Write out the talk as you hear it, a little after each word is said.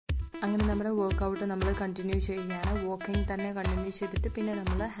അങ്ങനെ നമ്മുടെ വർക്കൗട്ട് നമ്മൾ കണ്ടിന്യൂ ചെയ്യുകയാണ്. വാക്കിംഗ് തന്നെ കണ്ടിന്യൂ ചെയ്തിട്ട് പിന്നെ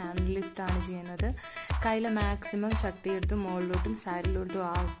നമ്മൾ ഹാൻഡ് ലിഫ്റ്റ് ആണ് ചെയ്യുന്നത്. കയ്യിൽ മാക്സിമം ശക്തി എടുത്ത് മുകളിലോട്ടും സൈഡിലോട്ടും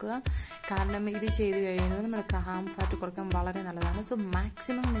ആക്കുക. കാരണം ഇത് ചെയ്ത് കഴിയുന്നത് നമ്മുടെ ഹാം ഫാറ്റ് കുറയ്ക്കാൻ വളരെ നല്ലതാണ്. സോ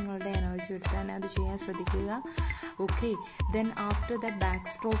മാക്സിമം നിങ്ങളുടെ എനർജി എടുത്ത് തന്നെ അത് ചെയ്യാൻ ശ്രദ്ധിക്കുക. Okay, then after that back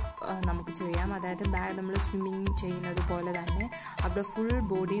stroke നമുക്ക് ചെയ്യാം. അതായത് നമ്മൾ സ്വിമ്മിങ് ചെയ്യുന്നത് പോലെ തന്നെ അവിടെ ഫുൾ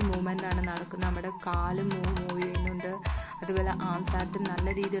ബോഡി മൂവ്മെൻ്റ് ആണ് നടക്കുന്നത്. നമ്മുടെ കാല് മൂവ് ചെയ്യുന്നുണ്ട്, അതുപോലെ ആം ഫാറ്റും നല്ല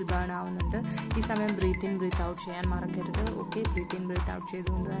രീതിയിൽ ബേൺ ആവുന്നുണ്ട്. ഈ സമയം ബ്രീത്ത് ഇൻ ബ്രീത്ത് ഔട്ട് ചെയ്യാൻ മറക്കരുത്. Okay, breath in breath out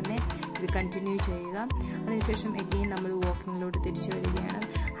ചെയ്തുകൊണ്ട് തന്നെ ഇത് കണ്ടിന്യൂ ചെയ്യുക. അതിനുശേഷം എഗെയിൻ നമ്മൾ വാക്കിങ്ങിലോട്ട് തിരിച്ചു വരികയാണ്.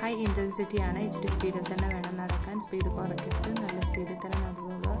 ഹൈ ഇൻറ്റൻസിറ്റി ആണ്, ഇച്ചിരി സ്പീഡിൽ തന്നെ വേണം നടക്കാൻ. സ്പീഡ് കുറയ്ക്കരുത്, നല്ല സ്പീഡിൽ തന്നെ നടക്കുക.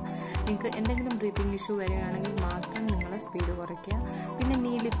 നിങ്ങൾക്ക് എന്തെങ്കിലും ബ്രീത്തിങ് ഇഷ്യൂ വരികയാണെങ്കിൽ മാത്രം നിങ്ങൾ സ്പീഡ് കുറയ്ക്കുക. പിന്നെ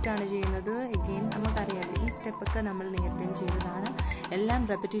നീ ലിഫ്റ്റാണ് ചെയ്യുന്നത്. എഗെയിൻ നമുക്കറിയാമല്ലോ, ഈ സ്റ്റെപ്പൊക്കെ നമ്മൾ നേരത്തെയും ചെയ്തതാണ്. എല്ലാം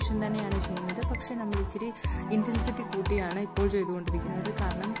റെപ്പിറ്റേഷൻ തന്നെയാണ് ചെയ്യുന്നത്. പക്ഷേ നമ്മൾ ഇച്ചിരി ഇൻറ്റൻസിറ്റി കൂട്ടിയാണ് ഇപ്പോൾ ചെയ്തുകൊണ്ടിരിക്കുന്നത്.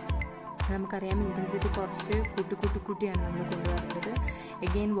 കാരണം നമുക്കറിയാം ഇൻറ്റൻസിറ്റി കുറച്ച് കൂട്ടിയാണ് നമ്മൾ കൊണ്ടുവരേണ്ടത്.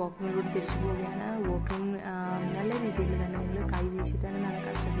 എഗെയിൻ വാക്കിങ്ങിലൂടെ തിരിച്ചു പോവുകയാണ്. വാക്കിംഗ് നല്ല രീതിയിൽ തന്നെ നിങ്ങൾ കൈ വീശി തന്നെ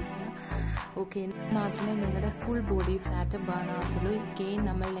നടക്കാൻ ശ്രദ്ധിക്കുക. ഓക്കെ, മാത്രമേ നിങ്ങളുടെ full body fat burn ആകത്തുള്ളൂ. Again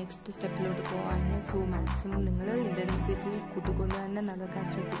നമ്മൾ നെക്സ്റ്റ് സ്റ്റെപ്പിലോട്ട് പോവാണ്. സോ മാക്സിമം നിങ്ങൾ ഇൻറ്റൻസിറ്റി കൂട്ടിക്കൊണ്ട് തന്നെ നടക്കാൻ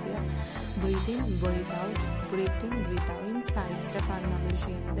ശ്രദ്ധിക്കുക. Breath in breath out, breath in breath out. Side സ്റ്റെപ്പാണ് നമ്മൾ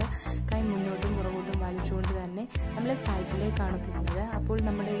ചെയ്യുന്നത്. കൈ മുന്നോട്ടും പുറകോട്ടും വലിച്ചുകൊണ്ട് തന്നെ നമ്മൾ സൈഡിലേക്കാണ് പോകുന്നത്. അപ്പോൾ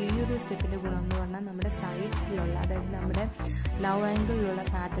നമ്മുടെ ഈ ഒരു സ്റ്റെപ്പിൻ്റെ ഗുണം എന്ന് പറഞ്ഞാൽ നമ്മുടെ സൈഡ്സിലുള്ള, അതായത് നമ്മുടെ ലവ് ആംഗിളിലുള്ള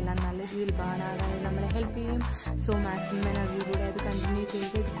ഫാറ്റെല്ലാം നല്ല രീതിയിൽ ബേൺ ആകാൻ നമ്മളെ ഹെൽപ്പ് ചെയ്യും. സോ മാക്സിമം എനർജിയിലൂടെ അത് കണ്ടിന്യൂ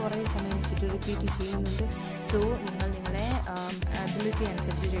ചെയ്യുക. ഇത് കുറേ സമയം വെച്ചിട്ട് റിപ്പീറ്റ് ചെയ്യുന്നുണ്ട്. സോ നിങ്ങൾ നിങ്ങളുടെ അബിലിറ്റി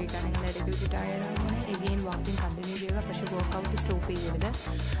അനുസരിച്ച് ചെയ്യുക. നിങ്ങൾ ഇടയ്ക്ക് വെച്ച് ടയർഡാകുമ്പോൾ എഗെയിൻ വാക്കിംഗ് കണ്ടിന്യൂ ചെയ്യുക. പക്ഷേ വർക്കൗട്ട് സ്റ്റോപ്പ് ചെയ്യരുത്.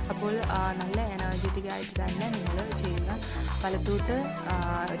 അപ്പോൾ നല്ല എനർജറ്റിക് ആയിട്ട് തന്നെ നിങ്ങൾ ചെയ്യുക. വലത്തോട്ട്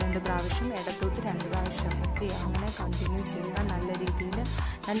 2 പ്രാവശ്യം, ഇടത്തോട്ട് 2 പ്രാവശ്യം. ഓക്കെ, അങ്ങനെ കണ്ടിന്യൂ ചെയ്യുക. നല്ല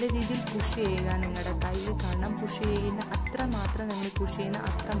രീതിയിൽ പുഷ് ചെയ്യുക. നിങ്ങളുടെ കൈ കാരണം പുഷ് ചെയ്യുന്ന അത്രമാത്രം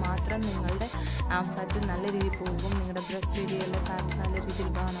നിങ്ങളുടെ ആം ഫാറ്റ് നല്ല രീതിയിൽ പോകും. നിങ്ങളുടെ ബ്രസ്റ്റ് ഏരിയയിലെ ഫാറ്റ് നല്ല രീതിയിൽ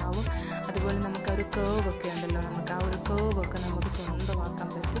ബേൺ ആവും. അതുപോലെ നമുക്ക് ഒരു കേർവ് ഒക്കെ ഉണ്ടല്ലോ, നമുക്ക് ആ ഒരു കേർവ് ഒക്കെ നമുക്ക് സ്വന്തമാക്കാൻ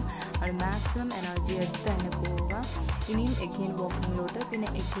പറ്റും. അത് മാക്സിമം എനർജി എടുത്ത് തന്നെ പോവുക. ഇനിയും എഗെയിൻ വാക്കിങ്ങിലോട്ട്. പിന്നെ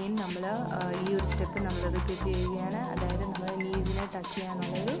എഗെയിൻ നമ്മൾ ഈ ഒരു സ്റ്റെപ്പ് നമ്മൾ റിപ്പീറ്റ് ചെയ്യുകയാണ്. അതായത് നമ്മൾ നീസിനെ ടച്ച്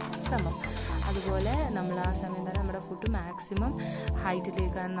ചെയ്യാനുള്ളൊരു ശ്രമം. അതുപോലെ നമ്മൾ ആ സമയം തന്നെ നമ്മുടെ ഫുഡ് മാക്സിമം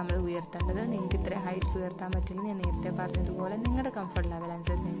ഹൈറ്റിലേക്കാണ് നമ്മൾ ഉയർത്തേണ്ടത്. നിങ്ങൾക്ക് ഇത്ര ഹൈറ്റിൽ ഉയർത്താൻ പറ്റില്ല. ഞാൻ നേരത്തെ പറഞ്ഞതുപോലെ നിങ്ങളുടെ കംഫർട്ട് ലെവൽ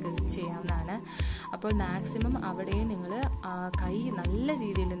അനുസരിച്ച് നിങ്ങൾക്ക് ചെയ്യാവുന്നതാണ്. അപ്പോൾ മാക്സിമം അവിടെയും നിങ്ങൾ കൈ നല്ല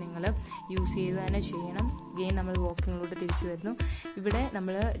രീതിയിൽ നിങ്ങൾ യൂസ് ചെയ്യുക തന്നെ ചെയ്യണം. ഗെയിൻ നമ്മൾ വാക്കിങ്ങിലോട്ട് തിരിച്ചു വരുന്നു. ഇവിടെ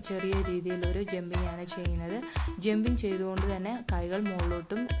നമ്മൾ ചെറിയ രീതിയിലൊരു ജമ്പിങ് ആണ് ചെയ്യുന്നത്. ജമ്പിങ് ചെയ്തുകൊണ്ട് തന്നെ കൈകൾ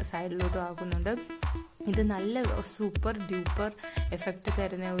മുകളിലോട്ടും സൈഡിലോട്ടും ആക്കുന്നുണ്ട്. ഇത് നല്ല സൂപ്പർ ഡ്യൂപ്പർ എഫക്റ്റ്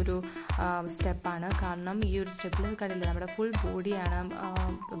തരുന്ന ഒരു സ്റ്റെപ്പാണ്. കാരണം ഈ ഒരു സ്റ്റെപ്പിൽ കണ്ടില്ല, നമ്മുടെ ഫുൾ ബോഡിയാണ്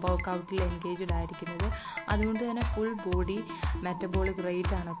വർക്കൗട്ടിൽ എൻഗേജ്ഡ് ആയിരിക്കുന്നത്. അതുകൊണ്ട് തന്നെ ഫുൾ ബോഡി മെറ്റബോളിക്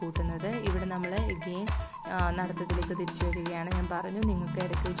റേറ്റ് ആണ് കൂട്ടുന്നത്. ഇവിടെ നമ്മൾ എഗെയിൻ നടത്തത്തിലേക്ക് തിരിച്ചു വരികയാണ്. ഞാൻ പറഞ്ഞു, നിങ്ങൾക്ക്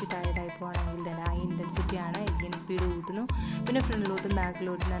ഇടയ്ക്ക് വെച്ച് ടയർഡായി പോകുകയാണെങ്കിൽ തന്നെ ഹൈ ഇൻറ്റൻസിറ്റി ആണ്. എഗെയിൻ സ്പീഡ് കൂട്ടുന്നു. പിന്നെ ഫ്രണ്ടിലോട്ടും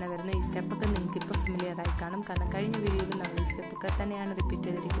ബാക്കിലോട്ടും തന്നെ വരുന്നു. ഈ സ്റ്റെപ്പൊക്കെ നിങ്ങൾക്ക് ഇപ്പോൾ ഫെമിലിയർ ആയി കാണും. കാരണം കഴിഞ്ഞ വീഡിയോയിൽ നമ്മൾ ഈ സ്റ്റെപ്പൊക്കെ തന്നെയാണ് റിപ്പീറ്റ്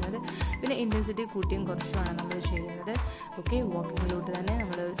ചെയ്തിരിക്കുന്നത്. പിന്നെ ഇൻറ്റൻസിറ്റി കൂട്ടിയും കുറച്ചുമാണ് നമ്മൾ ചെയ്യുന്നത്. ഓക്കെ, വാക്കിങ്ങിലോട്ട് തന്നെ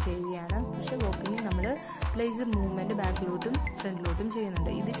നമ്മൾ ചെയ്യുകയാണ്. പക്ഷേ വാക്കിങ് നമ്മൾ പ്ലേസ് മൂവ്മെൻറ്റ് ബാക്കിലോട്ടും ഫ്രണ്ടിലോട്ടും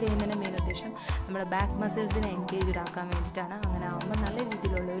ചെയ്യുന്നുണ്ട്. ഇത് ചെയ്യുന്നതിൻ്റെ മെയിൻ ഉദ്ദേശം നമ്മുടെ ബാക്ക് മസിൽസിനെ എൻഗേജ്ഡ് ആക്കാൻ വേണ്ടിയിട്ടാണ്. അങ്ങനെ ആകുമ്പോൾ നല്ല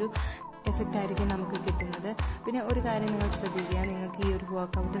രീതിയിലുള്ളൊരു എഫക്റ്റ് ആയിരിക്കും നമുക്ക് കിട്ടുന്നത്. പിന്നെ ഒരു കാര്യം നിങ്ങൾ ശ്രദ്ധിക്കുക, നിങ്ങൾക്ക് ഈ ഒരു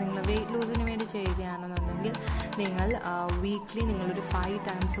വർക്കൗട്ട് നിങ്ങൾ വെയിറ്റ് ലോസിന് വേണ്ടി ചെയ്യുകയാണെന്നുണ്ടെങ്കിൽ നിങ്ങൾ വീക്ക്ലി നിങ്ങളൊരു 5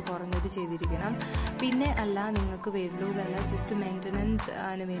 times കുറഞ്ഞത് ചെയ്തിരിക്കണം. പിന്നെ അല്ല, നിങ്ങൾക്ക് വെയിറ്റ് ലോസ് അല്ല, ജസ്റ്റ്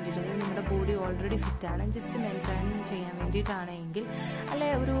മെയിൻ്റനൻസിന് വേണ്ടിയിട്ടുള്ള, നിങ്ങളുടെ ബോഡി ഓൾറെഡി ഫിറ്റാണ്, ജസ്റ്റ് മെയിൻറ്റെയിൻ ചെയ്യാൻ വേണ്ടിയിട്ടാണെങ്കിൽ,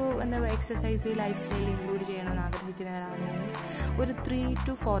 അല്ലെ ഒരു എക്സസൈസ് ലൈഫ് സ്റ്റൈൽ ഇൻക്ലൂഡ് ചെയ്യണമെന്ന് ആഗ്രഹിക്കുന്നവരാണെങ്കിൽ ഒരു 3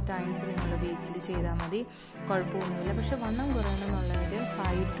 to 4 times നിങ്ങൾ വീക്കിലി ചെയ്താൽ മതി, കുഴപ്പമൊന്നുമില്ല. പക്ഷെ വണ്ണം കുറയണമെന്നുള്ളത്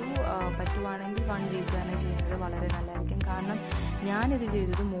 5 to പറ്റുവാണെങ്കിൽ 1 week തന്നെ ചെയ്യുന്നത് വളരെ നല്ലതായിരിക്കും. കാരണം ഞാനിത്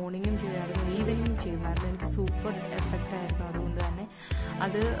ചെയ്തത് മോർണിംഗും ചെയ്യുമായിരുന്നു, ഈവനിങ്ങും ചെയ്യുമായിരുന്നു. എനിക്ക് സൂപ്പർ എഫക്റ്റ് ആയിരുന്നു. അതുകൊണ്ട് തന്നെ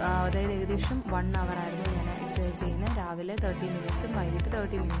അതായത് ഏകദേശം 1 hour ആയിരുന്നു ഞാൻ എക്സസൈസ് ചെയ്യുന്നത്. രാവിലെ 30 minutes വൈകിട്ട്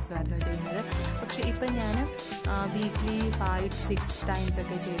 30 minutes ആയിരുന്നു ചെയ്യുന്നത്. പക്ഷേ ഇപ്പം ഞാൻ വീക്ക്ലി 5-6 times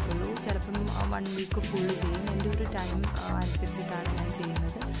ഒക്കെ ചെയ്യത്തുള്ളൂ. ചിലപ്പം 1 week ഫുള്ള് ചെയ്യും. എൻ്റെ ഒരു ടൈം അനുസരിച്ചിട്ടാണ് ഞാൻ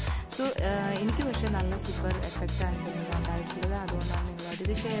ചെയ്യുന്നത്. സോ എനിക്ക് പക്ഷേ നല്ല സൂപ്പർ എഫക്റ്റാണ് ഇതിൽ നിന്ന് ഉണ്ടായിട്ടുള്ളത്. അതുകൊണ്ടാണ് നിങ്ങളോട്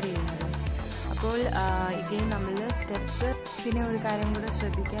ഇത് ഷെയർ ചെയ്യുന്നത്. അപ്പോൾ ഇഗെയിൻ നമ്മൾ സ്റ്റെപ്സ്. പിന്നെ ഒരു കാര്യം കൂടെ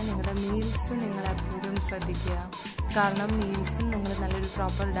ശ്രദ്ധിക്കുക, നിങ്ങളുടെ മീൽസ് നിങ്ങൾ എപ്പോഴും ശ്രദ്ധിക്കുക. കാരണം മീൽസും നിങ്ങൾ നല്ലൊരു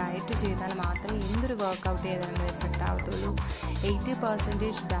പ്രോപ്പർ ഡയറ്റ് ചെയ്താൽ മാത്രമേ എന്തൊരു വർക്കൗട്ട് ചെയ്താലും എഫക്റ്റ് ആവത്തുള്ളൂ.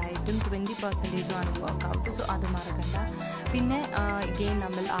 80% ഡയറ്റും 20% വർക്കൗട്ട്. സോ അത് മറക്കണ്ട. പിന്നെ ഇഗെയിൻ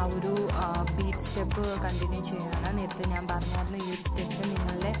നമ്മൾ ആ ഒരു ബീറ്റ് സ്റ്റെപ്പ് കണ്ടിന്യൂ ചെയ്യുകയാണ്. നേരത്തെ ഞാൻ പറഞ്ഞായിരുന്നു ഈ ഒരു സ്റ്റെപ്പിൽ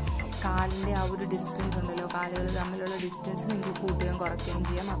നിങ്ങളുടെ കാലിൻ്റെ ആ ഒരു ഡിസ്റ്റൻസ് ഉണ്ടല്ലോ, കാലുകൾ തമ്മിലുള്ള ഡിസ്റ്റൻസ് നിങ്ങൾക്ക് കൂട്ടുകയും കുറയ്ക്കുകയും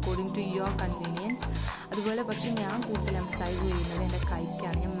ചെയ്യാം അക്കോർഡിംഗ് ടു യുവർ കൺവീനിയൻസ്. അതുപോലെ പക്ഷേ ഞാൻ കൂടുതൽ എംഫസൈസ് ചെയ്യുന്നത് എൻ്റെ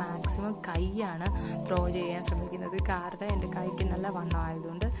കൈക്കാണ്. ഞാൻ മാക്സിമം കൈയാണ് ത്രോ ചെയ്യാൻ ശ്രമിക്കുന്നത്, കാരണം എൻ്റെ കൈക്ക് നല്ല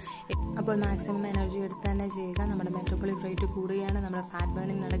വണ്ണമായതുകൊണ്ട്. അപ്പോൾ മാക്സിമം എനർജി എടുത്ത് തന്നെ ചെയ്യുക. നമ്മുടെ മെറ്റബോളിക് റേറ്റ് കൂടുകയാണ്, നമ്മുടെ ഫാറ്റ്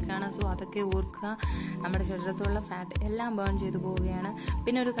ബേണിങ് നടക്കുകയാണ്. സോ അതൊക്കെ ഓർക്കുക, നമ്മുടെ ശരീരത്തിലുള്ള ഫാറ്റ് എല്ലാം ബേൺ ചെയ്ത് പോവുകയാണ്.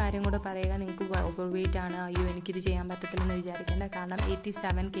 പിന്നെ ഒരു കാര്യം കൂടെ പറയുക, നിങ്ങൾക്ക് ഓവർ വെയിറ്റ് ആണ്, അയ്യോ എനിക്കിത് ചെയ്യാൻ പറ്റത്തില്ലെന്ന് വിചാരിക്കേണ്ട. കാരണം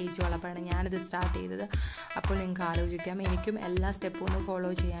 87 kg ഉള്ളപ്പോഴാണ് ഞാനിത് സ്റ്റാർട്ട് ചെയ്തത്. അപ്പോൾ നിങ്ങൾക്ക് ആലോചിക്കാം, എനിക്കും എല്ലാ സ്റ്റെപ്പും ഒന്ന് ഫോളോ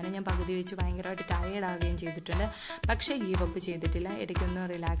ചെയ്യാനും ഞാൻ പകുതി വെച്ച് ഭയങ്കരമായിട്ട് ടയേർഡ് ആവുകയും ചെയ്തിട്ടുണ്ട്. പക്ഷേ ഗീവ് അപ്പ് ചെയ്തിട്ടില്ല, ഇടയ്ക്കൊന്ന്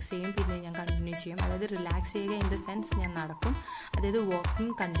റിലാക്സ് ചെയ്യും, പിന്നെ ഞാൻ കണ്ടിന്യൂ ചെയ്യും. അതായത് റിലാക്സ് ചെയ്യുക ഇൻ ദ സെൻസ് ഞാൻ നടക്കും, അതായത്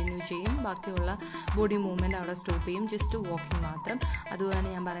വാക്കിംഗ് കണ്ടിന്യൂ ചെയ്യും, ബാക്കിയുള്ള ബോഡി മൂവ്മെൻറ്റ് അവിടെ സ്റ്റോപ്പ് ചെയ്യും, ജസ്റ്റ് വാക്കിംഗ് മാത്രം. അതുകൊണ്ടാണ്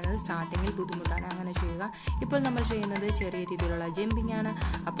ഞാൻ പറയുന്നത് സ്റ്റാർട്ടിങ്ങിൽ ബുദ്ധിമുട്ടാണ്, അങ്ങനെ ചെയ്യുക. ഇപ്പോൾ നമ്മൾ ചെയ്യുന്നത് ചെറിയ രീതിയിലുള്ള ജമ്പിങ് ആണ്.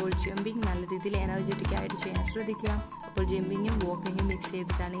 അപ്പോൾ ജമ്പിങ് നല്ല രീതിയിൽ എനർജറ്റിക് ആയിട്ട് ചെയ്യാൻ ശ്രദ്ധിക്കുക. അപ്പോൾ ജമ്പിങ്ങും വാക്കിങ്ങും മിക്സ്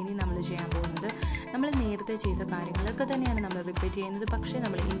ചെയ്തിട്ടാണ് ഇനി നമ്മൾ ചെയ്യാൻ പോകുന്നത്. നമ്മൾ നേരത്തെ ചെയ്ത കാര്യങ്ങളൊക്കെ തന്നെയാണ് നമ്മൾ റിപ്പീറ്റ് ചെയ്യുന്നത്, പക്ഷേ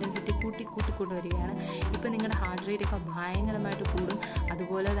നമ്മൾ ഇൻറ്റൻസിറ്റി കൂട്ടിക്കൊണ്ടുവരികയാണ്. ഇപ്പോൾ നിങ്ങളുടെ ഹാർട്ട് റേറ്റ് ഒക്കെ ഭയങ്കരമായിട്ട് കൂടും.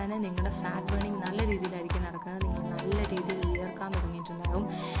 അതുപോലെ തന്നെ നിങ്ങളുടെ ഫാറ്റ് ബേണിങ് നല്ല രീതിയിലായിരിക്കും നടക്കുന്നത്. നിങ്ങൾ നല്ല രീതിയിൽ ഉയർക്കാൻ തുടങ്ങിയിട്ടുണ്ടാകും.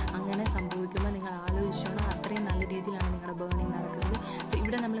 അങ്ങനെ സംഭവിക്കുമ്പോൾ നിങ്ങൾ ആലോചിച്ചോണം, അത്രയും നല്ല രീതിയിലാണ് നിങ്ങളുടെ ബേണിങ് നടക്കുന്നത്. സോ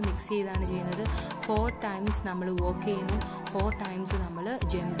ഇവിടെ നമ്മൾ മിക്സ് ചെയ്താണ് ചെയ്യുന്നത്. 4 times നമ്മൾ വാക്ക് ചെയ്യുന്നു, 4 times നമ്മൾ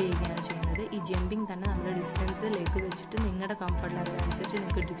ജമ്പ് ചെയ്യുകയാണ് ചെയ്യുന്നത്. ഈ ജമ്പിങ് തന്നെ നമ്മുടെ ഡിസ്റ്റൻസ് ലെഗ് വെച്ചിട്ട് നിങ്ങളുടെ കംഫർട്ട് ലെവൽ അനുസരിച്ച്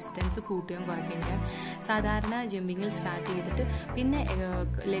നിങ്ങൾക്ക് ഡിസ്റ്റൻസ് കൂട്ടുകയും കുറയ്ക്കുകയും ചെയ്യാം. സാധാരണ ജമ്പിങ്ങിൽ സ്റ്റാർട്ട് ചെയ്തിട്ട് പിന്നെ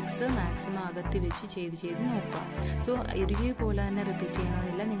ലെഗ്സ് മാക്സിമം അകത്തി വെച്ച് ചെയ്ത് നോക്കുക. സോ ഇറുകിയ പോലെ തന്നെ റിപ്പീറ്റ്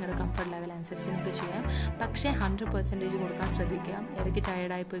ചെയ്യണമെന്നില്ല, നിങ്ങളുടെ കംഫർട്ട് ലെവൽ അനുസരിച്ച് നിങ്ങൾക്ക് ചെയ്യാം. പക്ഷേ 100% കൊടുക്കാൻ ശ്രദ്ധിക്കുക. ഇടയ്ക്ക്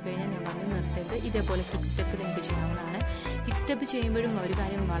ടയർഡായി പോയി കഴിഞ്ഞാൽ ഞാൻ പറഞ്ഞു നിർത്തരുത്. ഇതേപോലെ കിക്ക് സ്റ്റെപ്പ് നിങ്ങൾക്ക് ചെയ്യാവുന്നതാണ്. കിക്ക് സ്റ്റെപ്പ് ചെയ്യുമ്പോഴും ഒരു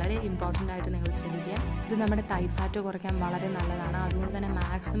കാര്യം വളരെ ഇമ്പോർട്ടൻ്റ് ആയിട്ട് നിങ്ങൾ ശ്രദ്ധിക്കുക, ഇത് നമ്മുടെ തൈ ഫാറ്റ് കുറയ്ക്കാൻ വളരെ നല്ലതാണ്. അതുകൊണ്ട് തന്നെ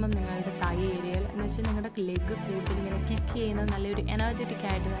മാക്സിമം നിങ്ങളുടെ തൈ ഏരിയയിൽ എന്ന് വെച്ചാൽ നിങ്ങളുടെ ലെഗ് കൂടുതൽ ഇങ്ങനെ കിക്ക് ചെയ്യുന്നത് നല്ലൊരു എനർജറ്റിക്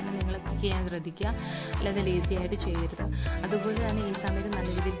ആയിട്ട് തന്നെ നിങ്ങൾ കിക്ക് ചെയ്യാൻ ശ്രദ്ധിക്കുക, അല്ലാതെ ലേസി ആയിട്ട് ചെയ്യരുത്. അതുപോലെ തന്നെ ഈ സമയത്ത് നല്ല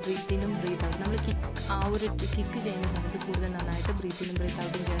രീതിയിൽ ബ്രീത്തിനും ബ്രീത്ത് ഔട്ട്, നമ്മൾ ആ ഒരു കിക്ക് ചെയ്യുന്ന സമയത്ത് കൂടുതൽ നന്നായിട്ട് ബ്രീത്തിനും ബ്രീത്ത്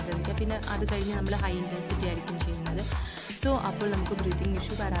ഔട്ടും ചെയ്യാൻ ശ്രദ്ധിക്കുക. പിന്നെ അത് കഴിഞ്ഞ് നമ്മൾ ഹൈ ഇൻറ്റൻസിറ്റി ആയിരിക്കും ചെയ്യുന്നത്. സോ അപ്പോൾ നമുക്ക് ബ്രീത്തിങ്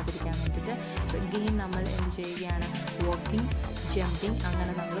ഇഷ്യൂ വരാതിരിക്കാൻ വേണ്ടിയിട്ട് സോ ഗെയിൻ നമ്മൾ എന്ത് ചെയ്യുകയാണ്, വാക്കിംഗ്, ജമ്പിങ്,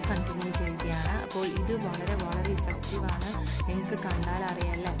 അങ്ങനെ നമ്മൾ കണ്ടിന്യൂ ചെയ്യുകയാണ്. അപ്പോൾ ഇത് വളരെ വളരെ ഇഫക്റ്റീവാണ്. നിങ്ങൾക്ക് കണ്ടാൽ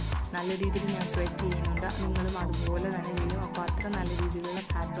അറിയാമല്ലേ, നല്ല രീതിയിൽ ഞാൻ സ്വെറ്റ് ചെയ്യുന്നുണ്ട്, നിങ്ങളും അതുപോലെ തന്നെ ചെയ്യും. അപ്പോൾ അത്ര നല്ല രീതിയിലുള്ള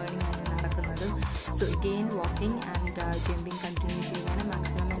ഫാറ്റ് ബേണിംഗ് ആണ് നടക്കുന്നത്. So gain walking and jumping continue ചെയ്യാനും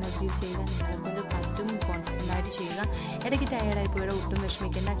മാക്സിമം എനർജി ചെയ്യാൻ നിങ്ങളെക്കൊണ്ട് പറ്റും. കോൺഫിഡൻ്റ് ആയിട്ട് ചെയ്യുക. ഇടയ്ക്ക് ടയർഡായി പോയാൽ ഒട്ടും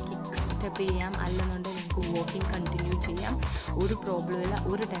വിഷമിക്കേണ്ട, കിക്ക് സ്റ്റെപ്പ് ചെയ്യാം, അല്ലെന്നുണ്ടെങ്കിൽ നിങ്ങൾക്ക് വാക്കിംഗ് കണ്ടിന്യൂ ചെയ്യാം. ഒരു പ്രോബ്ലം ഇല്ല,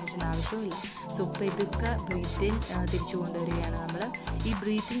 ഒരു ടെൻഷൻ ആവശ്യമില്ല. സോ ഇപ്പോൾ ഇതൊക്കെ ബ്രീത്തിങ് തിരിച്ചു കൊണ്ടുവരികയാണ് നമ്മൾ. ഈ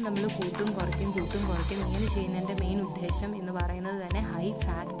ബ്രീത്തിങ് നമ്മൾ കൂട്ടും കുറയ്ക്കും. ഇങ്ങനെ ചെയ്യുന്നതിൻ്റെ മെയിൻ ഉദ്ദേശം എന്ന് പറയുന്നത് തന്നെ ഹൈ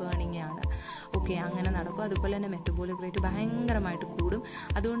ഫാറ്റ് ബേണിംഗ് ആണ്. ഓക്കെ, അങ്ങനെ നടക്കും. അതുപോലെ തന്നെ മെറ്റബോളിക് റേറ്റ് ഭയങ്കരമായിട്ട് കൂടും.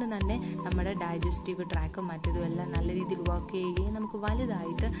 അതുകൊണ്ട് തന്നെ നമ്മുടെ ഡൈജസ്റ്റീവ് ട്രാക്കും മറ്റതും എല്ലാം നല്ല രീതിയിൽ വർക്ക് ചെയ്യുകയും നമുക്ക്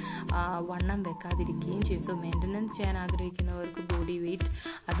വലുതായിട്ട് വണ്ണം വെക്കാതിരിക്കുകയും ചെയ്യും. സോ മെയിൻ്റനൻസ് ചെയ്യാൻ ആഗ്രഹിക്കുന്നവർക്ക് ബോഡി വെയിറ്റ്,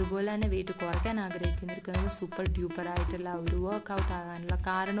 അതുപോലെ തന്നെ വെയിറ്റ് കുറയ്ക്കാൻ ആഗ്രഹിക്കുന്നവർക്ക് സൂപ്പർ ഡ്യൂപ്പർ ആയിട്ടുള്ള ഒരു വർക്കൗട്ട് ആകാനുള്ള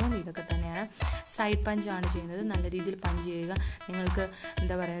കാരണവും ഇതൊക്കെ തന്നെയാണ്. സൈഡ് പഞ്ചാണ് ചെയ്യുന്നത്. നല്ല രീതിയിൽ പഞ്ച് ചെയ്യുക. നിങ്ങൾക്ക്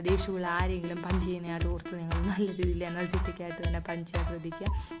എന്താ പറയുക, ദേഷ്യമുള്ള ആരെങ്കിലും പഞ്ച് ചെയ്യുന്നതായിട്ട് ഓർത്ത് നിങ്ങൾ നല്ല രീതിയിൽ എനർജറ്റിക് ആയിട്ട് തന്നെ പഞ്ച് ചെയ്യാൻ ശ്രദ്ധിക്കുക.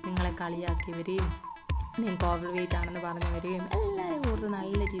 നിങ്ങളെ കളിയാക്കിയവരെയും നിങ്ങൾക്ക് ഓവർ വെയിറ്റ് ആണെന്ന് പറഞ്ഞവരെയും എല്ലാവരും ഓർത്ത്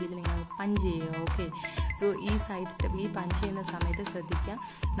നല്ല രീതിയിൽ നിങ്ങൾ പഞ്ച് ചെയ്യുക. ഓക്കെ, സോ ഈ സൈഡ് സ്റ്റെപ്പ്, ഈ പഞ്ച് ചെയ്യുന്ന സമയത്ത് ശ്രദ്ധിക്കുക,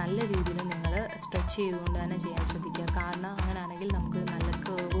 നല്ല രീതിയിൽ നിങ്ങൾ സ്ട്രെച്ച് ചെയ്തുകൊണ്ട് തന്നെ ചെയ്യാൻ ശ്രദ്ധിക്കുക. കാരണം അങ്ങനെയാണെങ്കിൽ നമുക്ക് നല്ല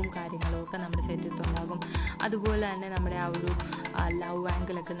കേർവും കാര്യങ്ങളും ഒക്കെ നമ്മുടെ ശരീരത്തുണ്ടാകും. അതുപോലെ തന്നെ നമ്മുടെ ആ ഒരു ലവ്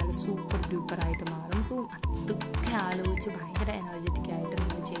ആംഗിളൊക്കെ നല്ല സൂപ്പർ ഡ്യൂപ്പറായിട്ട് മാറും. സോ അതൊക്കെ ആലോചിച്ച് ഭയങ്കര എനർജറ്റിക് ആയിട്ട്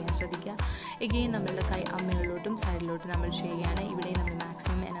നിങ്ങൾ ചെയ്യാൻ ശ്രദ്ധിക്കുക. എഗെയിൻ നമ്മളുടെ കൈ അമ്മയിലോട്ടും സൈഡിലോട്ടും നമ്മൾ ചെയ്യുകയാണ്. ഇവിടെയും നമ്മൾ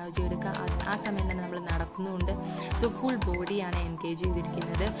മാക്സിമം എനർജി എടുക്കുക. ആ സമയം തന്നെ നമ്മൾ നടക്കുന്നുണ്ട്. സോ ഫുൾ ബോഡിയാണ് എൻഗേജ്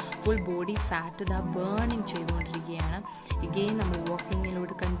ചെയ്തിരിക്കുന്നത്. ഫുൾ ബോഡി ഫാറ്റ് ഇതാ ബേണിങ് ചെയ്തുകൊണ്ടിരിക്കുകയാണ്. എഗെയിൻ നമ്മൾ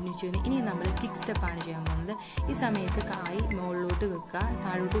വാക്കിങ്ങിലോട്ട് കണ്ടിന്യൂ ചെയ്യുന്നു. ഇനി നമ്മൾ കിക്ക് സ്റ്റെപ്പാണ് ചെയ്യാൻ പോകുന്നത്. ഈ സമയത്ത് കൈ മുകളിലോട്ട് വെക്കുക,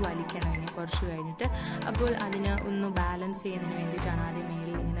 താഴോട്ട് വലിക്കണം ഇനി കുറച്ച് കഴിഞ്ഞിട്ട്. അപ്പോൾ അതിന് ഒന്ന് ബാലൻസ് ചെയ്യുന്നതിന് വേണ്ടിയിട്ടാണ് ആദ്യം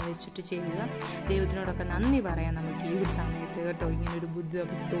മേലിൽ ഇങ്ങനെ വെച്ചിട്ട് ചെയ്യുക. ദൈവത്തിനോടൊക്കെ നന്ദി പറയാം നമുക്ക് ഈ ഒരു സമയത്ത് കേട്ടോ, ഇങ്ങനെ ഒരു ബുദ്ധി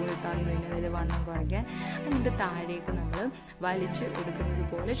നമുക്ക് തോന്നി തന്നതിന്, അതായത് വണ്ണം കുറയ്ക്കാൻ. എന്നിട്ട് താഴേക്ക് നമ്മൾ വലിച്ച് എടുക്കുന്നത്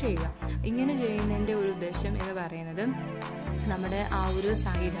പോലെ ചെയ്യുക. ഇങ്ങനെ ചെയ്യുന്നതിൻ്റെ ഒരു ഉദ്ദേശം എന്ന് പറയുന്നത് നമ്മുടെ ആ ഒരു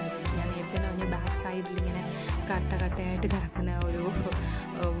സൈഡായിട്ട്, ഞാൻ നേരത്തെ പറഞ്ഞ ബാക്ക് സൈഡിൽ ഇങ്ങനെ കട്ടയായിട്ട് കിടക്കുന്ന ഒരു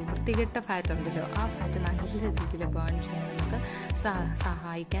വൃത്തികെട്ട ഫാറ്റ് ഉണ്ടല്ലോ, ആ ഫാറ്റ് നല്ല രീതിയിൽ ബേൺ ചെയ്യാൻ നമുക്ക്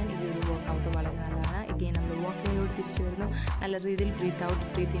സഹായിക്കാൻ ഈ ഒരു വർക്കൗട്ട് വളരെ നല്ലതാണ്. എഗെയിൻ നമ്മൾ വാക്കിങ്ങിലോട്ട് തിരിച്ചു വരുന്നു. നല്ല രീതിയിൽ ബ്രീത്ത് ഔട്ട്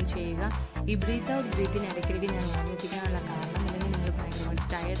ബ്രീത്ത് ഇൻ ചെയ്യുക. ഈ ബ്രീത്ത് ഔട്ട് ബ്രീത്തിന് ഇടയ്ക്കിടയ്ക്ക് ഞാൻ ഓർമ്മിപ്പിക്കാനുള്ള കാരണം, അല്ലെങ്കിൽ നിങ്ങൾ ഭയങ്കരമായിട്ട്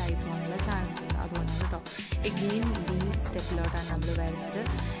ടയർഡായി പോകാനുള്ള ചാൻസ് ഉണ്ട്, അതുകൊണ്ടാണ് കേട്ടോ. എഗെയിൻ നീ സ്റ്റെപ്പിലോട്ടാണ് നമ്മൾ വരുന്നത്.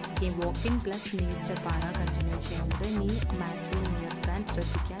 എഗെയിൻ വാക്കിംഗ് പ്ലസ് നീ സ്റ്റെപ്പാണ് കണ്ടിന്യൂ ചെയ്യുന്നത്. നീ മാക്സിമം ഉയർത്താൻ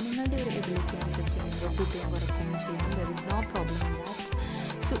ശ്രദ്ധിക്കാൻ നിങ്ങളുടെ ഒരു എബിലിറ്റി അനുസരിച്ച് നിങ്ങൾക്ക് കൂട്ടുകയും കുറയ്ക്കുകയും ചെയ്യാം. There is no problem in that.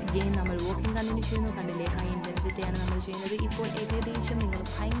 So gain നമ്മൾ വാക്കിംഗ് കണ്ടിന്യൂ ചെയ്യുന്നു. കണ്ടില്ലേ, ഹൈ ഇൻറ്റൻസിറ്റിയാണ് നമ്മൾ ചെയ്യുന്നത്. ഇപ്പോൾ ഏകദേശം നിങ്ങൾ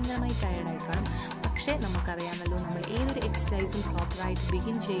ഭയങ്കരമായി ടയർഡായി കാണും. പക്ഷേ നമുക്കറിയാമല്ലോ, നമ്മൾ ഏതൊരു എക്സസൈസും പ്രോപ്പറായിട്ട്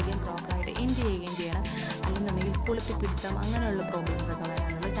ബിഗിൻ ചെയ്യുകയും പ്രോപ്പറായിട്ട് എൻഡ് ചെയ്യുകയും ചെയ്യണം. അല്ലെന്നുണ്ടെങ്കിൽ കൊളുത്തിപ്പിടുത്തം അങ്ങനെയുള്ള പ്രോബ്ലംസൊക്കെ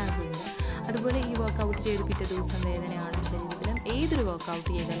വരാനുള്ള ചാൻസ് ഉണ്ട്. അതുപോലെ ഈ വർക്കൗട്ട് ചെയ്ത് പിറ്റേ ദിവസം വേദനയാണ് ശരീരത്തിലും. ഏതൊരു വർക്കൗട്ട്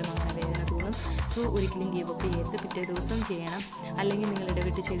ചെയ്താലും അങ്ങനെ വേദന തോന്നും. സോ ഒരിക്കലും ഗീവ് അപ്പ് ചെയ്യരുത്, പിറ്റേ ദിവസവും ചെയ്യണം. അല്ലെങ്കിൽ നിങ്ങൾ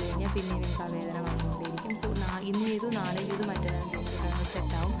ഇടവിട്ട് ചെയ്ത് കഴിഞ്ഞാൽ പിന്നെ നിങ്ങൾക്ക് ആ വേദന വന്നുകൊണ്ടേയിരിക്കും. സോ ഇന്ന് ചെയ്തു, നാളെ ചെയ്തു, മറ്റന്നാൾ ചെയ്തു, കാരണം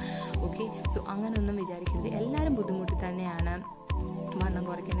സെറ്റാവും. ഓക്കെ, സോ അങ്ങനെയൊന്നും വിചാരിക്കരുത്. എല്ലാവരും ബുദ്ധിമുട്ടി തന്നെയാണ് വണ്ണം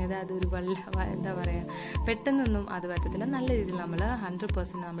കുറയ്ക്കുന്നത്. അതൊരു എന്താ പറയുക, പെട്ടെന്നൊന്നും അത് പറ്റത്തില്ല. നല്ല രീതിയിൽ നമ്മൾ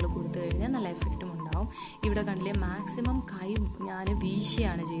 100% നമ്മൾ കൊടുത്തു കഴിഞ്ഞാൽ നല്ല എഫക്റ്റും ഉണ്ടാവും. ഇവിടെ കണ്ടില്ലേ, മാക്സിമം കൈ ഞാൻ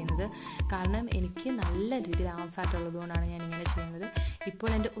വീശിയാണ് ചെയ്യുന്നത്. കാരണം എനിക്ക് നല്ല രീതിയിൽ ആം ഫാറ്റ് ഉള്ളതുകൊണ്ടാണ് ഞാൻ ഇങ്ങനെ ചെയ്യുന്നത്. ഇപ്പോൾ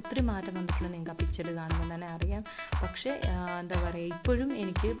എൻ്റെ ഒത്തിരി മാറ്റം വന്നിട്ടുണ്ട്, നിങ്ങൾക്ക് ആ പിക്ചറിൽ കാണുമ്പോൾ തന്നെ അറിയാം. പക്ഷേ എന്താ പറയുക, ഇപ്പോഴും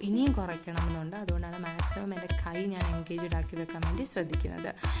എനിക്ക് ഇനിയും കുറയ്ക്കണമെന്നുണ്ട്. അതുകൊണ്ടാണ് മാക്സിമം എൻ്റെ കൈ ഞാൻ എൻഗേജ്ഡ് ആക്കി വെക്കാൻ വേണ്ടി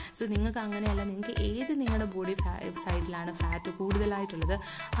ശ്രദ്ധിക്കുന്നത്. സോ നിങ്ങൾക്ക് അങ്ങനെയല്ല, നിങ്ങൾക്ക് ഏത് നിങ്ങളുടെ ബോഡി സൈഡിലാണ് ഫാറ്റ് കൂടുതലായിട്ടുള്ളത്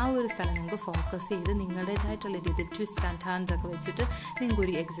ആ ഒരു സ്ഥലം നിങ്ങൾക്ക് ഫോക്കസ് ചെയ്ത് നിങ്ങളുടേതായിട്ടുള്ള രീതിയിൽ ട്വിസ്റ്റ് ആൻഡ് ടേൺസ് ഒക്കെ വെച്ചിട്ട് നിങ്ങൾക്ക്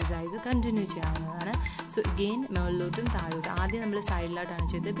ഒരു എക്സസൈസ് കണ്ടിന്യൂ ചെയ്യാവുന്നതാണ്. സോ ഗെയിൻ മുകളിലോട്ടും താഴോട്ടും, ആദ്യം നമ്മൾ സൈഡിലോട്ടാണ്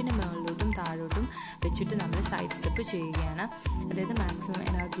ചെയ്തത്, പിന്നെ മുകളിലോട്ടും താഴോട്ടും വെച്ചിട്ട് നമ്മൾ സൈഡ് സ്റ്റെപ്പ് ചെയ്യുകയാണ്. അതായത് മാക്സിമം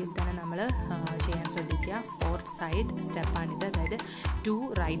എനർജിയിൽ തന്നെ നമ്മൾ ചെയ്യാൻ ശ്രദ്ധിക്കുക. 4 സൈഡ് സ്റ്റെപ്പാണിത്. അതായത് 2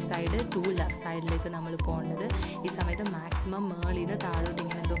 റൈറ്റ് സൈഡ് 2 ലെഫ്റ്റ് സൈഡിലേക്ക് നമ്മൾ പോകേണ്ടത്. ഈ സമയത്ത് മാക്സിമം മുകളിൽ നിന്ന് താഴോട്ട്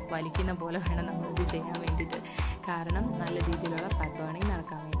ഇങ്ങനെ എന്തോ വലിക്കുന്ന പോലെ വേണം നമ്മളിത് ചെയ്യാൻ വേണ്ടിയിട്ട്. കാരണം നല്ല രീതിയിലുള്ള ഫാറ്റ് ബേണിങ്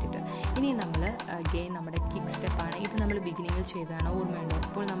നടക്കാൻ വേണ്ടിയിട്ട്. ഇനി നമ്മൾ ഗെയിൻ നമ്മുടെ കിക്ക് സ്റ്റെപ്പാണ്. ഇത് നമ്മൾ ബിഗിനിങ്ങിൽ ചെയ്തതാണ്, ഓർമ്മയുണ്ടോ?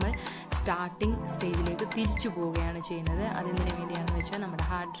 ഇപ്പോൾ നമ്മൾ സ്റ്റാർട്ടിങ് സ്റ്റേജിലേക്ക് തിരിച്ചു പോവുകയാണ് ചെയ്യുന്നത്. അതെന്തിനു വേണ്ടിയാണെന്ന് വെച്ചാൽ നമ്മുടെ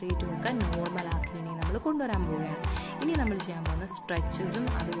ഹാർട്ട് റേറ്റും ഒക്കെ നോർമലാക്കി ഇനി നമ്മൾ കൊണ്ടുവരാൻ പോവുകയാണ്. ഇനി നമ്മൾ ചെയ്യാൻ പോകുന്ന സ്ട്രെച്ചസും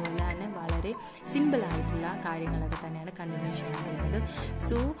അതുപോലെ തന്നെ വളരെ സിമ്പിളായിട്ടുള്ള കാര്യങ്ങളൊക്കെ തന്നെയാണ് കണ്ടിന്യൂ ചെയ്യാൻ പോകുന്നത്.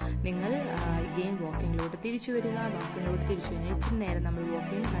 സോ നിങ്ങൾ ഗെയിൻ വാക്കിങ്ങിലോട്ട് തിരിച്ചു വരിക. വാക്കിങ്ങിലോട്ട് തിരിച്ചു കഴിഞ്ഞാൽ ഇച്ചിരി നേരം നമ്മൾ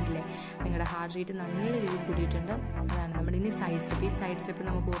വാക്കിങ് കണ്ടില്ലേ, നിങ്ങളുടെ ഹാർട്ട് റേറ്റ് നല്ല രീതിയിൽ കൂടിയിട്ടുണ്ട്. അതാണ് നമ്മൾ ഇനി സൈഡ് സ്റ്റെപ്പ്. ഈ സൈഡ് സ്റ്റെപ്പ്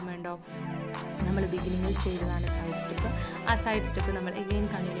നമുക്ക് ഓർമ്മയുണ്ടോ, നമ്മൾ ബിഗിനിങ്ങിൽ ചെയ്തതാണ് സൈഡ് സ്റ്റെപ്പ്. ആ സൈഡ് സ്റ്റെപ്പ് നമ്മൾ എഗെയിൻ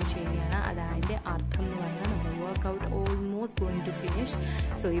കണ്ടിന്യൂ ചെയ്യുകയാണ്. അതിൻ്റെ അർത്ഥം എന്ന് പറഞ്ഞാൽ നമ്മുടെ workout almost going to finish.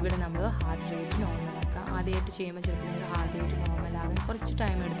 So ഇവിടെ നമ്മൾ ഹാർട്ട് റേറ്റ് നോർമലാക്കാം. ആദ്യമായിട്ട് ചെയ്യുമ്പോൾ ചിലപ്പോൾ നിങ്ങൾക്ക് ഹാർട്ട് റേറ്റ് നോർമലാകാൻ കുറച്ച്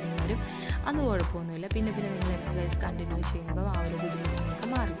ടൈം എടുത്തെന്ന് വരും. അന്ന് കുഴപ്പമൊന്നുമില്ല. പിന്നെ നിങ്ങൾ എക്സസൈസ് കണ്ടിന്യൂ ചെയ്യുമ്പോൾ ആ ഒരു ബുദ്ധിമുട്ട് നിങ്ങൾക്ക്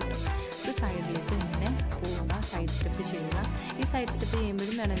മാറി കിട്ടും. സോ സൈഡിലേക്ക് ഇങ്ങനെ പോവുക, സൈഡ് സ്റ്റെപ്പ് ചെയ്യുക. ഈ സൈഡ് സ്റ്റെപ്പ്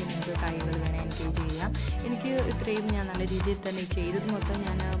ചെയ്യുമ്പോഴും വേണമെങ്കിൽ നിങ്ങൾക്ക് കൈകൾ വേണം എൻഗേജ് ചെയ്യാം. എനിക്ക് ഇത്രയും ഞാൻ നല്ല രീതിയിൽ തന്നെ ചെയ്തത് മൊത്തം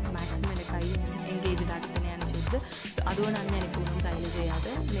ഞാൻ മാക്സിമം എൻ്റെ കൈ എൻഗേജ്ഡ് ആക്കി തന്നെയാണ് ചെയ്തത്. സോ അതുകൊണ്ടാണ് ഞാനിപ്പോൾ ഒന്നും കയ്യിൽ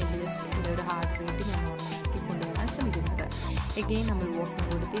ചെയ്യാതെ ജസ്റ്റ് എൻ്റെ ഒരു ഹാർട്ട് റേറ്റ് ഞാൻ നോർമലാക്കി കൊണ്ടുവരാൻ ശ്രമിക്കുന്നത്. എഗെയിൻ നമ്മൾ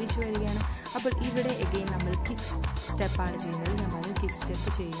വാക്കിങ്ങിലൂടെ തിരിച്ചു വരികയാണ്. അപ്പോൾ ഇവിടെ എഗെയിൻ നമ്മൾ കിക്സ് സ്റ്റെപ്പാണ് ചെയ്യുന്നത്. നമ്മൾ കിക്ക് സ്റ്റെപ്പ്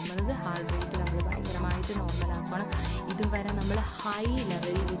ചെയ്യുന്നത് ഹാർട്ട് റേറ്റ് നമ്മൾ ഭയങ്കരമായിട്ട് നോർമലാക്കണം. ഇതുവരെ നമ്മൾ ഹൈ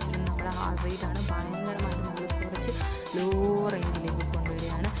ലെവലിൽ വെച്ചിരുന്ന നമ്മുടെ ഹാർട്ട് റേറ്റാണ് ഭയങ്കരമായിട്ട് നമ്മൾ കുറച്ച് ലോ റേഞ്ചിലേക്ക്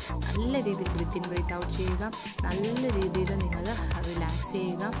കൊണ്ടുവരികയാണ്. നല്ല രീതിയിൽ ബ്രീത്ത് ഇൻ ബ്രീത്ത് ഔട്ട് ചെയ്യുക. നല്ല രീതിയിൽ നിങ്ങൾ റിലാക്സ്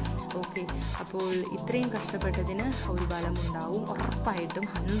ചെയ്യുക. ഓക്കെ, അപ്പോൾ ഇത്രയും കഷ്ടപ്പെട്ടതിന് ഒരു ഫലമുണ്ടാവും, ഉറപ്പായിട്ടും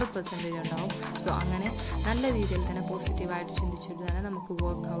 100% ഉണ്ടാവും. സോ അങ്ങനെ നല്ല രീതിയിൽ തന്നെ പോസിറ്റീവായിട്ട് ചിന്തിച്ചിട്ട് തന്നെ നമുക്ക്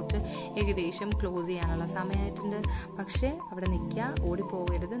വർക്കൗട്ട് ഏകദേശം ക്ലോസ് ചെയ്യാനുള്ള സമയമായിട്ടുണ്ട്. പക്ഷേ അവിടെ നിൽക്കുക,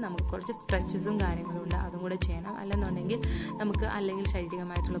 ഓടിപ്പോകരുത്. നമുക്ക് കുറച്ച് സ്ട്രെച്ചസും കാര്യങ്ങളും ഉണ്ട്, അതും കൂടെ ചെയ്യണം. അല്ലെന്നുണ്ടെങ്കിൽ നമുക്ക് അല്ലെങ്കിൽ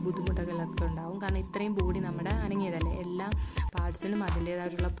ശാരീരികമായിട്ടുള്ള ബുദ്ധിമുട്ടുകളൊക്കെ ഉണ്ടാവും. കാരണം ഇത്രയും ബോഡി നമ്മുടെ അനങ്ങിയതല്ലേ, എല്ലാ പാർട്സിനും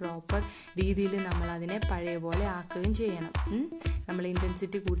അതിൻ്റേതായിട്ടുള്ള പ്രോപ്പർ രീതിയിൽ നമ്മൾ അതിനെ പഴയ പോലെ ആക്കുകയും ചെയ്യണം. നമ്മൾ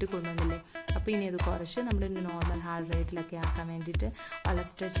ഇൻറ്റൻസിറ്റി കൂട്ടി കൊണ്ടുവന്നില്ലേ. അപ്പോൾ ഇനി അത് കുറച്ച് നമ്മുടെ നോർമൽ ഹാർട്ട് റേറ്റിലൊക്കെ ആക്കാൻ വേണ്ടിയിട്ട് ഉള്ള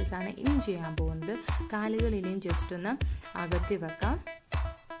സ്ട്രെച്ചസ് ആണ് ഇനിയും ചെയ്യാൻ പോകുന്നത്. കാലുകളിലും ജസ്റ്റ് ഒന്ന് അകത്തി വെക്കാം.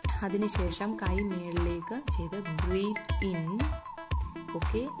 അതിനുശേഷം കൈ മേളിലേക്ക് ചെയ്ത് breath in,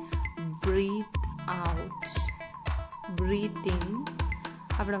 okay, breath out, breath in.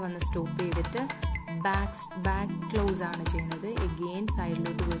 അവിടെ വന്ന് സ്റ്റോപ്പ് ചെയ്തിട്ട് ബാക്ക് ക്ലോസ് ആണ് ചെയ്യുന്നത്. എഗെയിൻ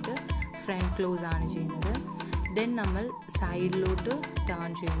സൈഡിലോട്ട് പോയിട്ട് ഫ്രണ്ട് ക്ലോസ് ആണ് ചെയ്യുന്നത്. ദെൻ നമ്മൾ സൈഡിലോട്ട് ടേൺ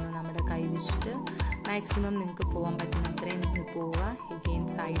ചെയ്യുന്നു. നമ്മുടെ കൈ വെച്ചിട്ട് മാക്സിമം നിങ്ങൾക്ക് പോകാൻ പറ്റുന്ന അത്രയും നിങ്ങൾ പോവുക. എഗെയിൻ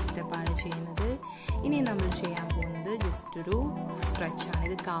സൈഡ് സ്റ്റെപ്പാണ് ചെയ്യുന്നത്. ഇനി നമ്മൾ ചെയ്യാൻ പോകുന്നത് ജസ്റ്റ് ഒരു സ്ട്രെച്ചാണ്.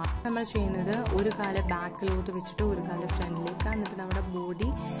 ഇത് നമ്മൾ ചെയ്യുന്നത് ഒരു കാല് ബാക്കിലോട്ട് വെച്ചിട്ട് ഒരു കാല് ഫ്രണ്ടിലേക്ക്. എന്നിട്ട് നമ്മുടെ ബോഡി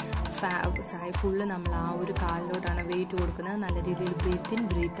ഫുള്ള് നമ്മൾ ആ ഒരു കാലിലോട്ടാണ് വെയിറ്റ് കൊടുക്കുന്നത്. നല്ല രീതിയിൽ ബ്രീത്ത് ഇൻ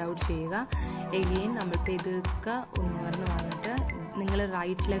ബ്രീത്ത് ഔട്ട് ചെയ്യുക. എഗെയിൻ നമ്മൾ ഇതൊക്കെ ഒന്ന് ഉയർന്ന് വന്നിട്ട് നിങ്ങൾ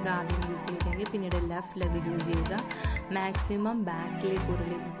റൈറ്റ് ലെഗ് ആദ്യം യൂസ് ചെയ്തെങ്കിൽ പിന്നീട് ലെഫ്റ്റ് ലെഗ് യൂസ് ചെയ്യുക. മാക്സിമം ബാക്കിലേക്ക്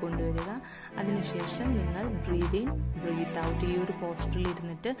ഉള്ളിലേക്ക് കൊണ്ടുവരിക. അതിനുശേഷം നിങ്ങൾ ബ്രീത്ത് ഇൻ ബ്രീത്ത് ഔട്ട്, ഈ ഒരു പോസ്റ്ററിൽ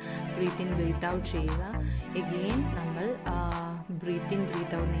ഇരുന്നിട്ട് ബ്രീത്ത് ഇൻ ബ്രീത്ത് ഔട്ട് ചെയ്യുക. എഗെയിൻ നമ്മൾ ബ്രീത്ത് ഇൻ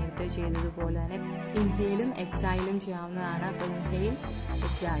ബ്രീത്ത് ഔട്ട് നേരത്തെ ചെയ്തതുപോലെ തന്നെ ഇൻഹെയിലും എക്സൈലും ചെയ്യാവുന്നതാണ്. അപ്പോൾ ഇൻഹെയിൽ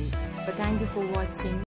എക്സൈൽ. അപ്പോൾ താങ്ക് യു ഫോർ വാച്ചിങ്.